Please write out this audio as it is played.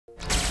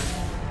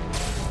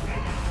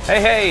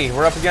Hey,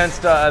 we're up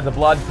against the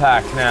Blood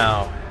Pack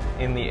now.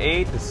 In the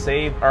 8 to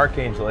save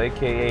Archangel,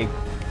 aka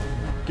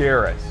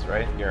Garrus,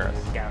 right? Garrus.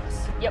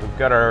 Yep. We've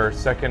got our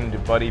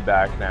second buddy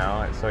back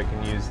now, so I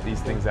can use these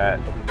things at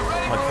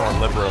much more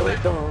liberally.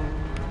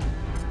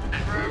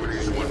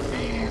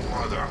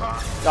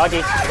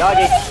 Doggy.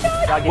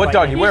 What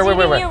doggy? Where?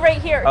 You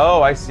right here.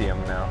 Oh, I see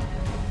him now.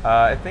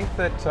 I think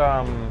that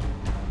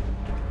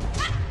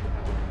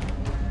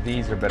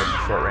these are better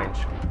for short range.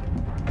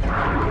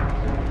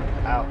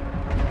 Ow.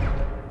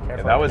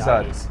 Yeah, that was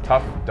a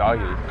tough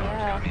doggy.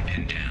 Yeah.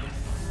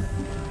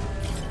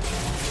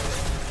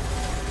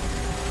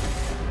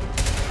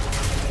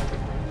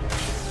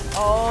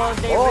 Oh,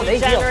 they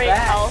regenerate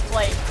health,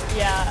 like,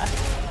 yeah.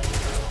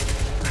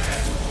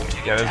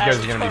 Yeah, those guys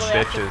are gonna be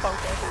bitches.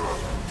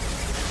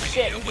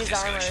 Shit, he's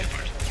armored.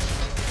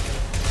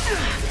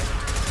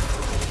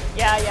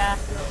 Yeah.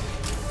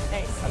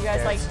 Nice. You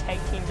guys like tag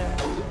teamed him.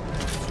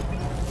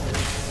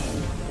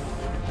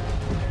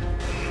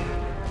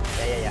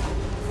 Yeah.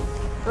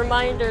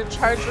 Reminder,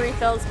 charge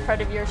refills part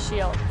of your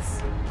shields.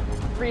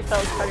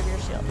 Refills part of your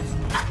shields.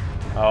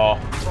 Oh.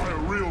 Try a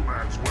real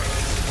man's way.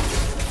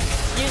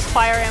 Use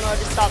fire ammo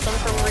to stop them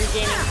from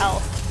regaining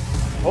health.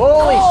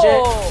 Holy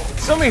shit!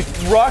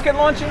 Somebody's rocket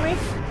launching me?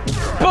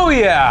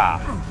 Booyah!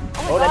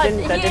 Oh, that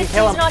didn't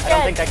kill him. I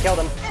don't think that killed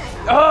him.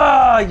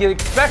 Ah, you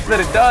expect that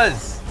it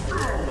does.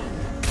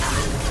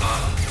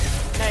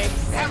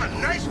 Nice. Have a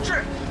nice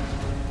trip.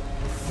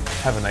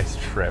 Have a nice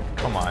trip.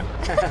 Come on.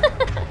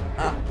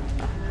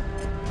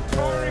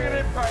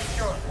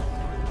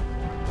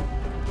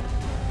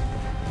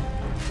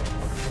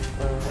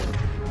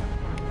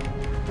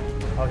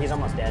 Oh, he's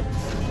almost dead.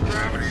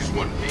 Gravity's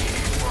one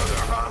mother,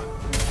 huh?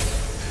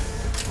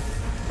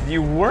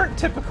 You weren't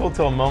typical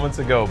till moments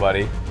ago,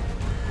 buddy.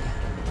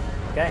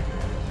 Okay.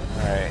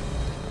 All right.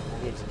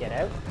 You just get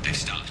out. They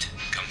stopped.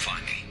 Come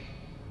find me.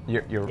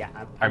 You're. Yeah,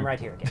 I'm right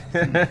here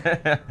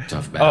again.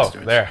 Tough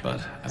bastards, there. but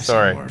I've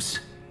Sorry. seen worse.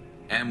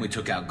 And we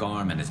took out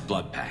Garm and his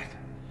blood pack.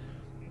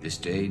 This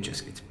day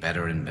just gets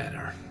better and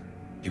better.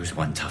 He was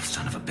one tough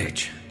son of a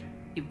bitch.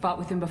 You fought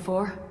with him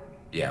before?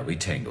 Yeah, we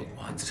tangled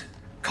once.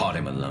 Caught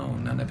him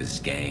alone, none of his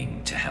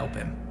gang to help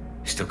him.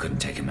 Still couldn't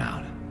take him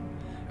out.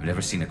 I've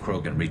never seen a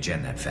Krogan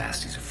regen that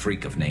fast. He's a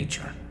freak of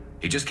nature.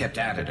 He just kept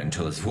at it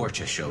until his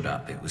Vorcha showed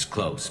up. It was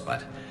close,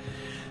 but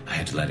I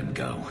had to let him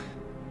go.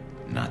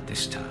 Not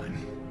this time.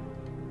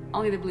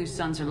 Only the Blue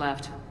Suns are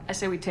left. I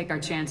say we take our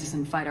chances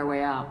and fight our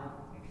way out.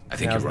 I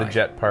think Now's you're the right.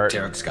 jet part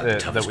Derek's got the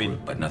toughest that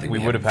group, but nothing we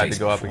would have haven't had to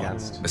go up faced before.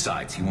 against.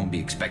 Besides, he won't be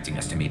expecting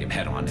us to meet him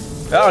head on.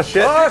 Oh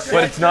shit!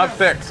 But it's not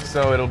fixed,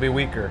 so it'll be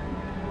weaker.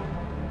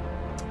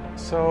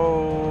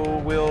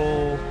 So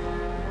will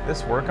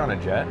this work on a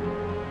jet?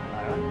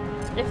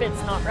 If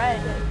it's not red,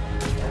 it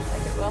looks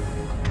like it will.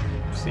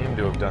 Seem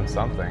to have done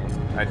something.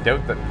 I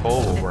doubt that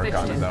pull will They work fixed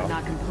on it it, though. but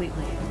not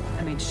completely.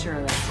 I made sure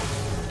of that.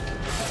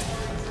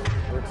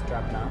 Root's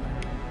dropping off.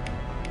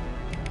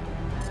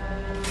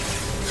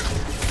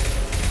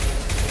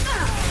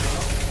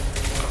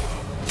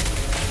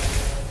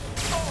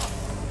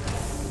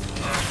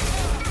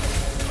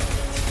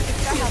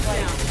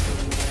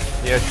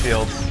 He has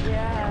shields.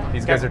 Yeah.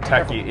 These guys are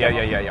techie. Yeah.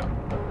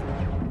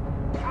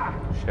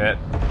 Shit.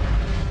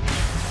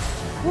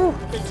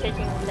 They're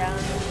taking him down.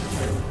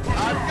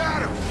 I've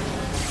got him.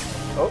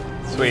 Oh,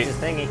 Sweet. his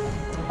thingy.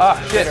 Ah,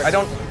 shit! I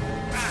don't.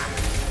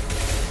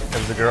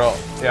 There's the girl.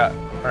 Yeah.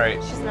 All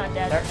right. She's not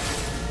dead. There. Is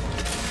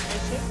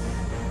she?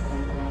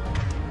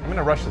 I'm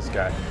gonna rush this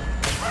guy.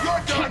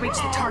 Can't reach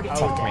the target.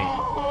 Fuck me.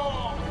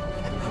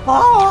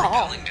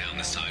 Rappelling down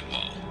the side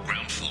wall,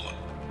 ground floor.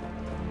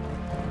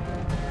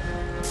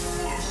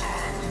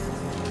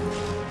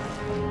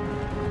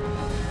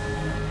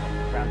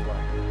 Ground floor.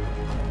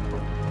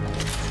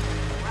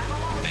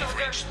 They've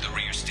reached the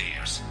rear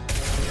stairs.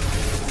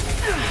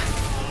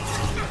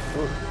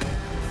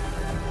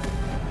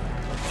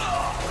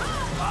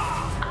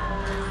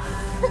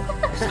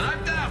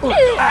 Sniped that one.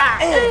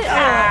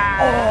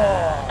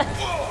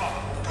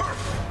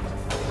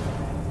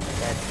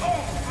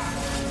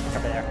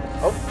 Over there.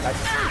 Oh,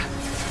 nice.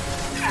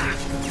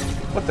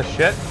 What the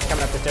shit?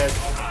 Coming up the stairs.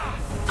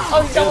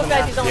 Oh, he's almost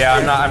dead. He's almost Yeah,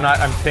 dead.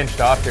 I'm pinched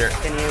off here.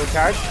 Can you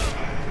charge?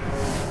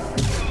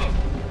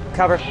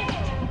 Cover.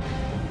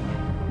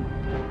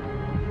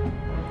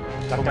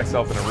 Put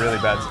myself in a really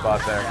bad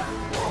spot there.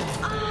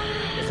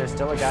 Is there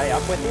still a guy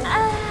up with you?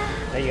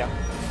 There you go.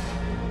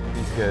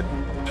 He's good.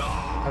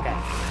 Okay.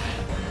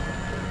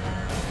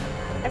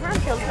 Everyone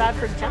feels bad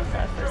for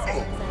Jenta for some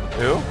reason.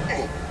 Who?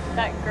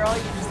 That girl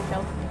you just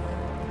killed.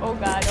 Oh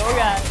god, oh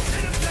god.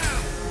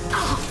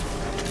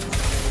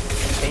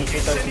 Can you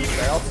shoot those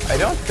barrels? I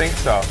don't think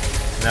so.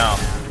 No.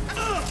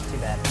 Too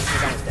bad.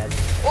 He's almost dead.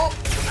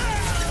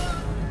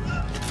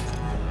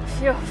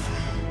 Phew.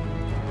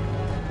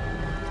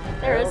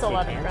 There is a Barrels lot you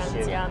of can't grunts,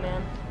 shoot. yeah,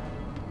 man.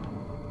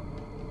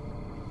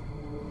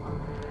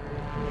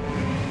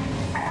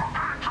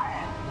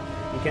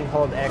 You can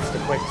hold X to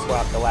quick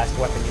swap the last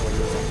weapon you were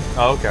using.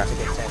 Oh, okay. To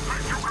get set.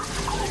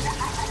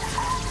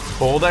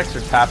 Hold X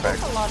or tap X?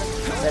 That's a lot of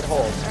Said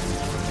hold.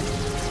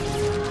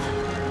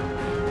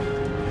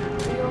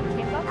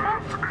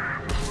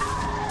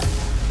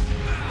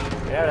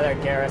 Get out of there,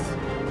 Garrus.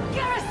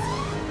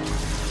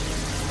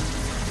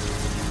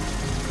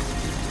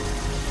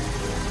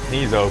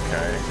 He's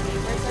okay.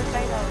 Where's our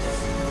Thanos?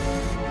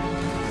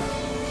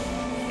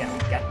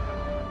 Get.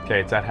 Okay,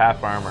 it's at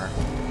half armor.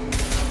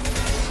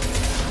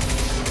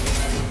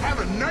 Have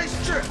a nice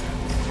trip. Too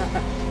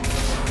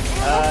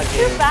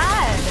Dude.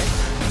 bad.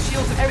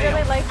 I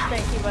really liked that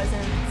he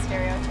wasn't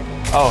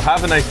stereotypical. Oh,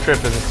 have a nice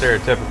trip as a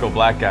stereotypical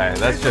black guy.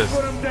 That's just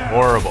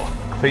horrible.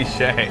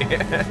 Cliche.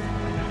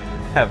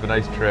 Have a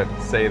nice trip.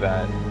 Say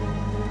that.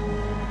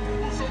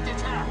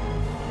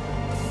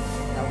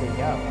 There we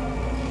go.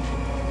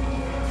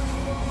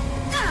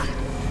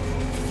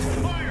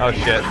 Oh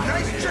shit.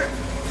 Nice trip.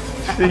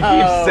 He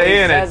keeps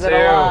saying he says it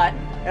it a lot.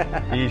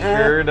 too. He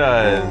sure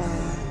does.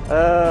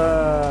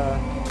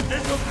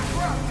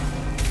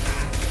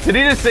 Did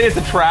he just say it's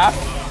a trap?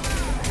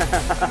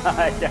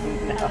 I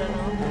don't know.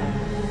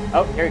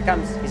 Oh, here he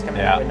comes. He's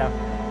coming out the window.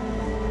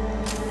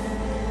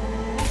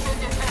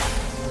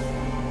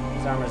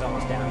 His armor's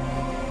almost down.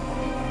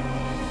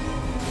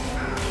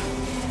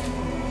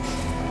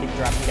 Keep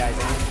dropping guys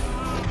in.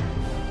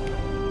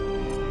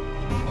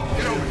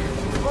 Get over here.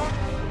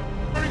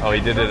 Oh, he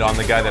did it on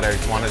the guy that I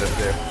wanted him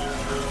to.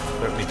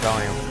 Without me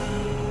telling him.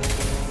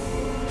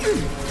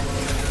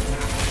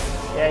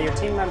 Yeah, your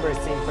team members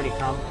seem pretty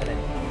confident.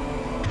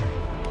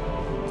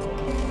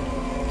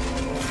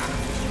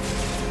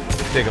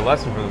 Take a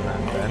lesson from the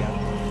man, Ben.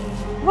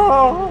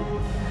 Oh,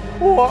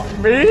 what,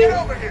 me? Get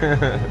over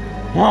here.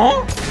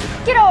 Huh?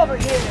 Get over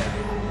here!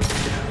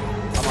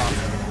 Come on.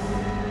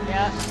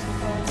 Yeah.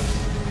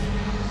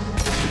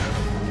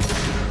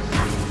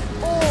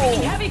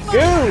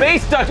 Dude!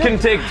 Space Duck can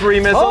take 3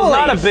 missiles, Holy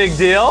not a big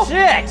deal.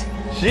 Shit!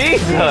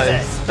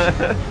 Jesus.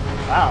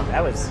 Wow,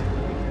 that was...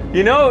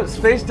 You know,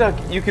 Space Duck,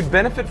 you could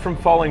benefit from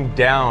falling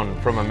down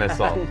from a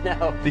missile.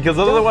 No. Because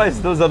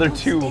otherwise those other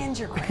two... stand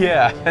your ground.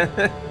 Yeah.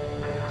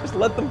 Just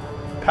let them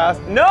pass.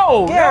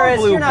 No! Garrus,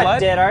 no, Blue you're not Blood.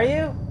 dead, are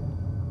you?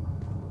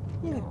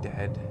 You're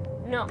dead.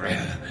 No.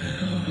 Yeah,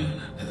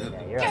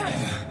 you're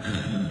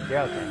okay. You're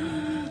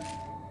okay.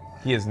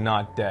 He is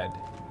not dead.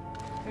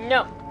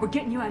 No. We're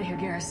getting you out of here,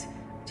 Garrus.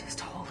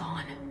 Just hold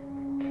on.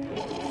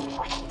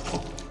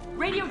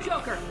 Radio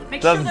Joker,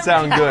 make Doesn't sure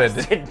sound good.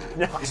 Did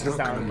not He's not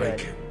gonna sound make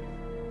good. it.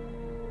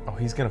 Oh,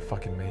 he's gonna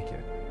fucking make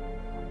it.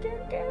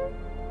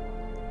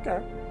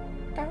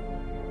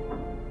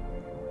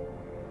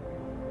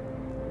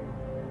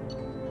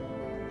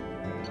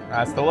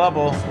 That's the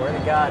level. Swear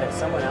to God, if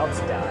someone else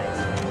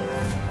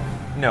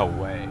dies. No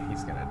way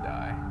he's gonna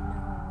die.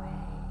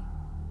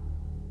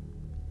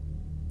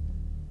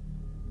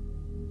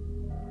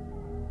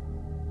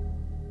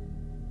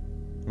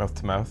 Mouth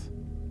to mouth.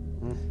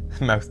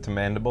 Mouth to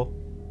mandible.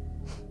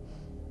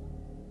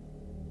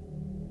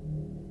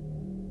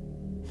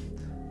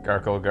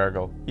 Gargle,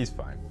 gargle. He's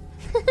fine.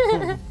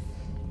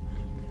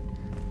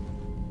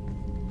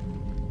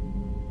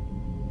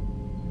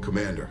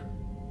 Commander,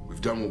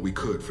 we've done what we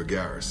could for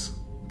Garrus,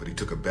 but he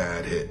took a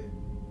bad hit.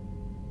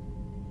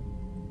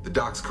 The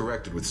doc's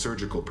corrected with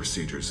surgical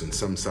procedures and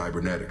some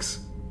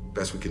cybernetics.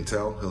 Best we can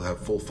tell, he'll have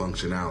full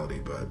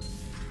functionality, but...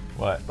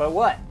 What? But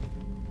what?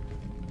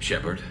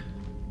 Shepard,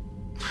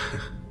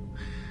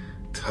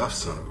 Tough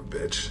son of a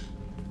bitch.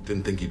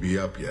 Didn't think he'd be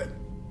up yet.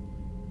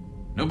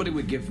 nobody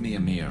would give me a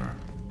mirror.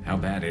 How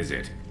bad is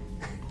it?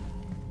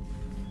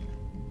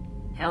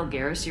 Hell,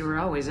 Garrus, you were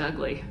always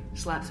ugly.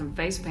 Slap some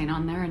face paint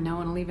on there and no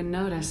one will even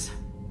notice.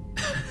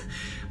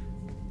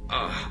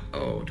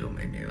 Oh, don't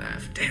make me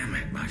laugh. Damn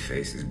it, my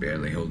face is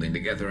barely holding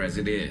together as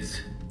it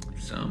is.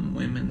 Some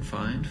women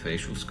find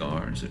facial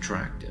scars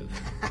attractive.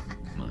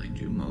 Mind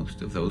you,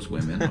 most of those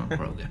women are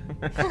Krogan.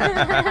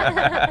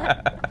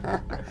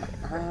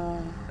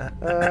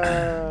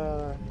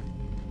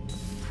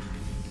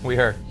 We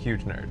are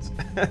huge nerds.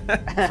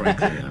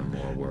 Frankly, I'm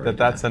more worried that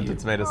about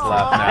sentence you. made us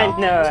laugh I now.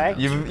 know, right?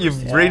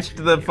 You've reached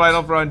the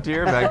final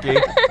frontier, Becky.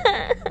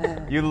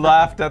 You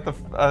laughed at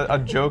a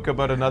joke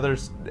about another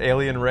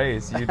alien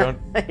race. You don't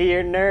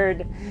You're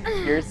nerd.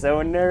 You're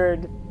so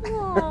nerd.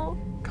 Oh.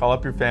 call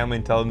up your family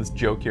and tell them this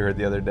joke you heard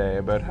the other day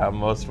about how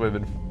most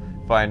women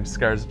find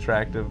scars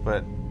attractive,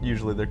 but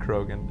usually they're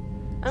Krogan.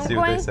 See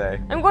what they say.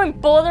 I'm going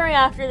bouldering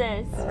after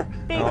this.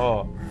 Big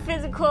Oh,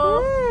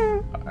 physical.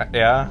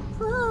 yeah.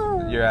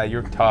 Yeah,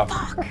 you're tough.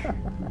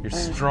 You're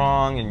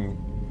strong and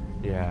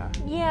yeah.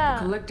 Yeah.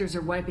 Collectors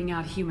are wiping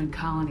out human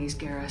colonies,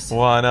 Garrus.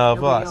 One of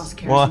Nobody us. else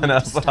cares One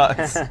enough of to stop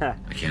us. I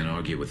can't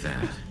argue with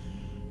that.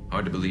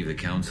 Hard to believe the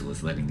Council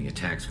is letting the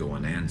attacks go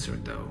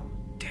unanswered, though.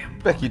 Damn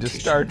Becky just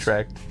Star politicians.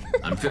 Trek.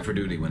 I'm fit for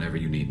duty whenever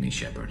you need me,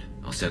 Shepard.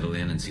 I'll settle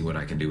in and see what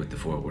I can do with the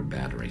forward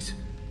batteries.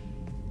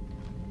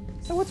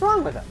 So what's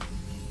wrong with him?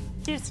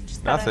 He's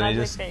just got Nothing, an he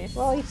ugly just- face.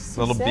 Well, A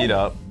little beat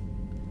up.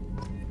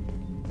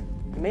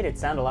 He made it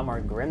sound a lot more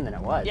grim than it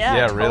was. Yeah,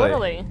 Yeah, really.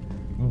 totally.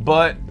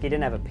 But He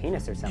didn't have a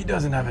penis or something. he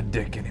doesn't have a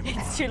dick anymore.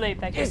 It's too late,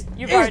 Becky.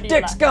 You've His already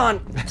dick's left.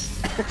 gone.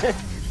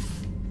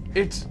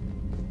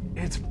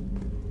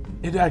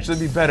 It'd actually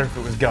be better if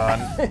it was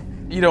gone.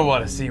 You don't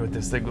want to see what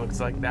this thing looks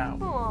like now.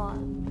 Aw.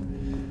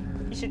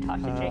 You should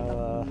talk to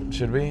Jacob.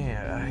 Should we?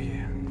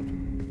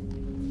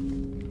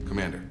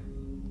 Commander,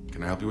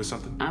 can I help you with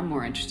something? I'm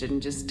more interested in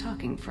just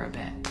talking for a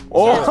bit.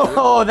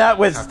 Oh, that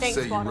was... I have to Thanks,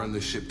 say you Waddle. run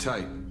this ship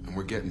tight, and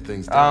we're getting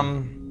things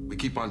done. We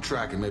keep on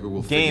track, and maybe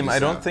we'll figure Game, this I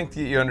don't out. think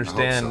that you I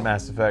understand hope so.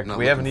 Mass Effect. Not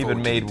We haven't looking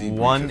even forward to made the debrief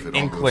one if it all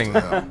goes inkling to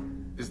hell.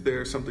 Is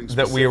there something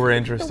that we were specific?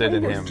 interested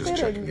in him. Just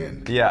checking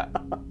in. Yeah.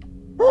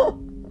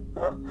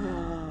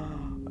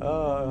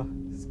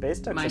 Space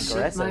Duck's My ship,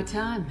 aggressive. my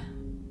time.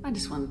 I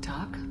just want to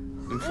talk.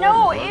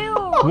 No,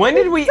 ew. When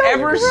did we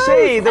ever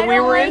say that I we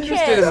don't were like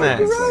interested it. in It's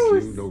this?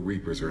 like you, no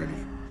Reapers or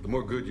anything. The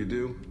more good you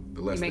do,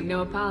 the less You make they no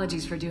want.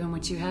 apologies for doing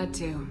what you had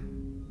to.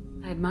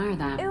 I admire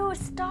that. Ew,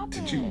 stop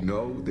Did it. you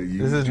know they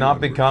used This is you not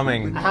on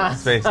becoming recruitment?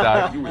 Space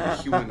Doc. You were the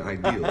human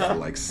ideal for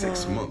like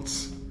 6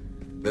 months.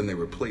 Then they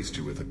replaced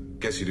you with a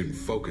guess you didn't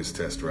focus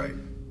test right.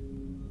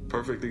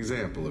 Perfect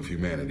example of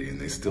humanity, and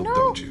they still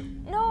don't you.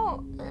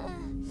 No.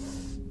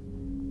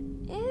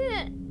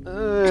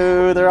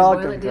 Ooh, they're all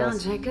Boil it down,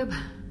 aggressive. Jacob.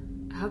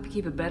 I hope you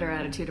keep a better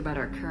attitude about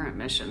our current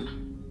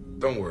mission.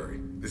 Don't worry,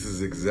 this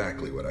is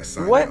exactly what I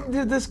signed What up.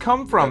 did this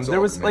come from? That's There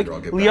all, was like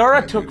Commander. I'll get back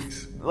Liara to my took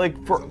duties. like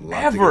There's a lot to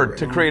forever get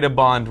to right. create a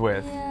bond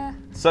with. Yeah.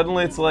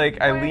 Suddenly it's like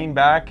I lean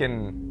back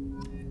and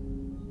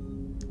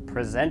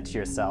Present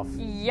yourself.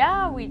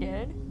 Yeah, we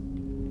did.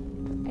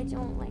 I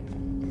don't like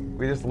it.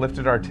 we just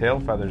lifted our tail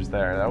feathers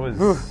there. That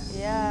was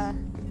Yeah.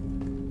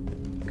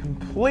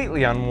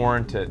 completely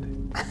unwarranted.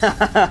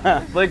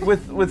 Like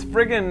with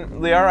friggin'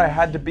 Liara, I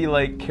had to be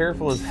like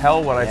careful as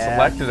hell what I Yeah.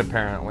 selected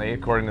apparently,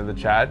 according to the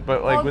chat.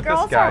 But like Well, with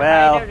girls this guy, are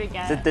Well, Right,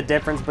 again. the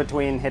difference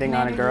between hitting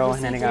on a Commander, girl you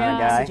and hitting received on a a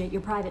guy. message at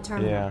your private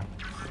terminal. yeah.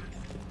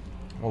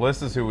 Well,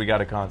 this is who we got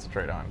to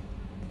concentrate on.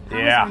 How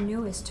is Yeah. our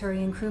newest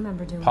Turian crew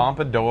member doing?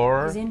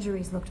 Pompadour His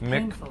injuries looked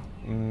painful.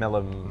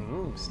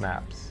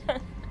 Snaps. I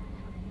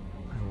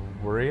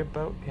worry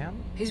about him.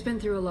 He's been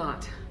through a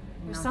lot.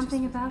 There's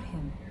something about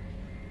him.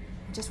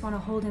 I just want to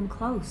hold him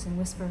close and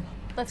whisper,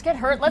 Let's get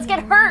hurt. Let's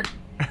get hurt.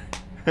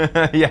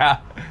 Yeah.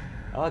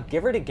 Oh,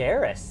 give her to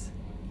Garrus.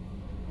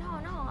 No,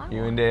 I'm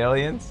You into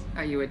aliens?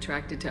 Are you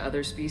attracted to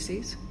other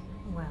species?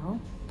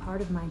 well,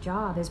 part of my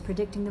job is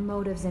predicting the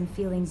motives and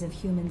feelings of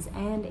humans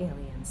and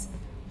aliens.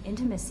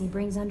 Intimacy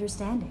brings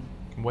understanding.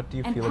 What do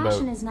you And feel about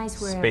passion is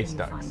nice wherever space you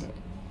ducks? find it.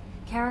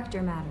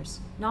 Character matters,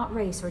 not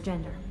race or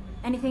gender.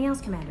 Anything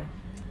else, Commander?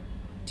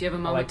 Do you have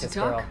a I moment like to this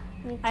talk?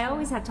 girl. I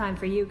always have time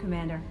for you,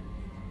 Commander.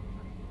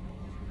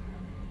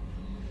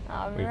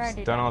 I'm We've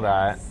ready done to all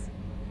that. dance.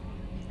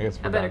 I guess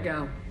we're I better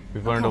done. go.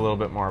 We've learned a little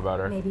bit more about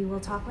her. Maybe we'll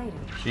talk later.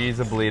 She's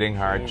a bleeding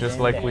heart, She's just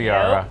in like there.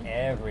 Liara.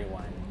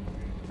 Everyone.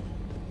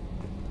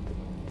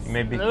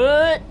 Maybe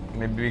Ugh.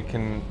 we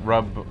can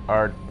rub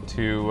our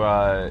two.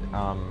 I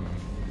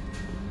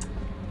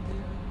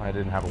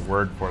didn't have a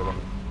word for them.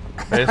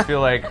 I just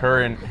feel like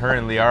her and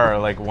Liara are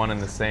like one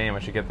and the same. I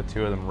should get the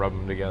two of them, rub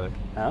them together.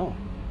 Oh,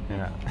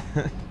 Yeah.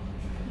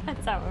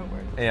 That's how it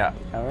works. Yeah.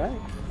 all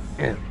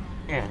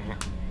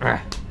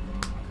right.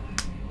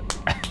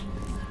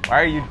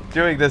 Why are you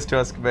doing this to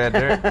us,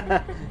 Commander?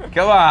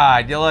 Come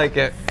on, you like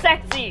it.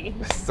 Sexy.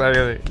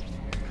 Sorry.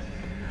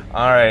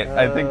 All right,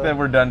 I think that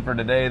we're done for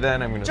today.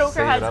 Then I'm gonna Joker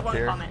save has it up one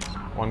here. comment.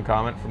 One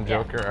comment from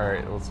Yeah. Joker. All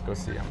right, let's go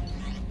see him.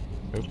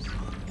 Oops.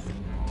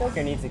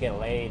 Joker needs to get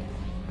laid.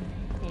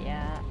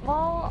 Yeah.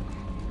 Well,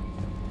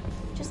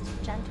 just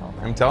gentle.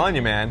 I'm telling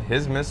you, man,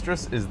 his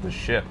mistress is the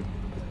ship,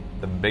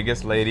 the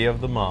biggest lady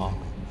of them all.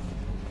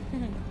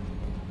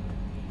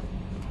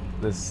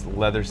 This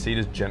leather seat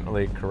is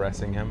gently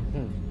caressing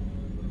him.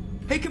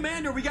 Hey,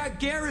 Commander, we got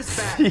Garrus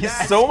back. He's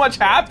That's so much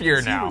great. happier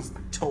He now. was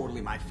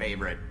totally my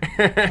favorite.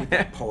 With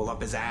that pole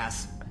up his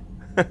ass.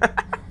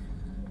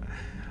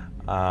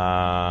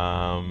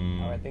 How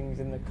are things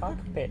in the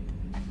cockpit?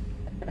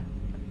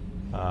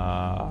 We've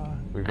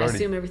I already.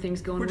 assume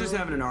everything's going We're well. just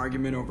having an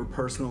argument over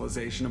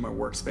personalization of my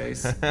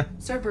workspace.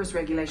 Cerberus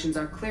regulations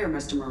are clear,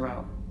 Mr.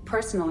 Moreau.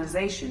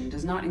 Personalization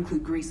does not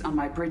include grease on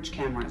my bridge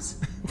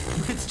cameras.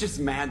 It's just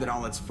mad that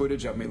all its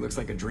footage of me looks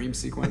like a dream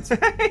sequence.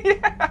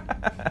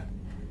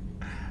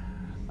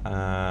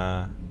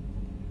 I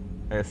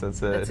guess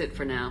that's it. That's it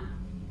for now.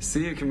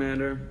 See you,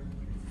 Commander.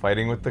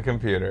 Fighting with the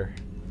computer.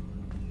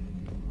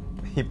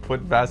 He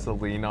put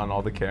Vaseline on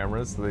all the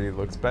cameras so that he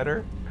looks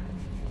better.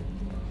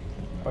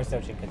 Or so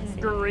she could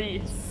see.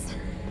 Grease.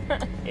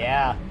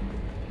 Yeah.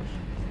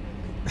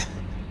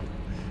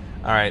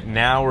 All right,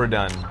 now we're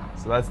done.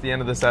 So that's the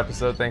end of this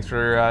episode. Thanks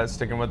for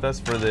sticking with us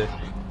for the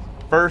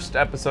first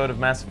episode of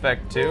Mass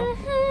Effect 2.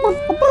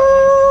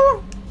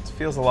 It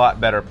feels a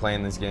lot better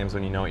playing these games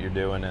when you know what you're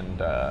doing, and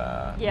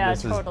Yeah,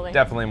 this totally. is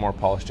definitely a more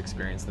polished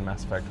experience than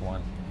Mass Effect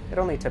 1. It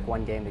only took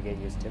one game to get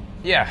used to.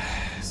 Yeah,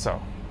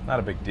 so not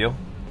a big deal.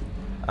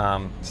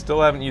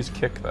 Still haven't used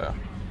Kick though.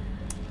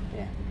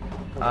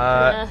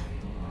 Yeah.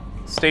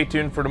 Stay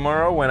tuned for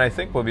tomorrow when I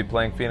think we'll be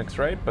playing Phoenix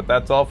Wright, but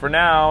that's all for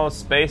now.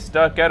 Space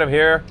Duck out of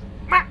here.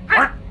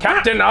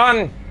 Captain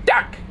on!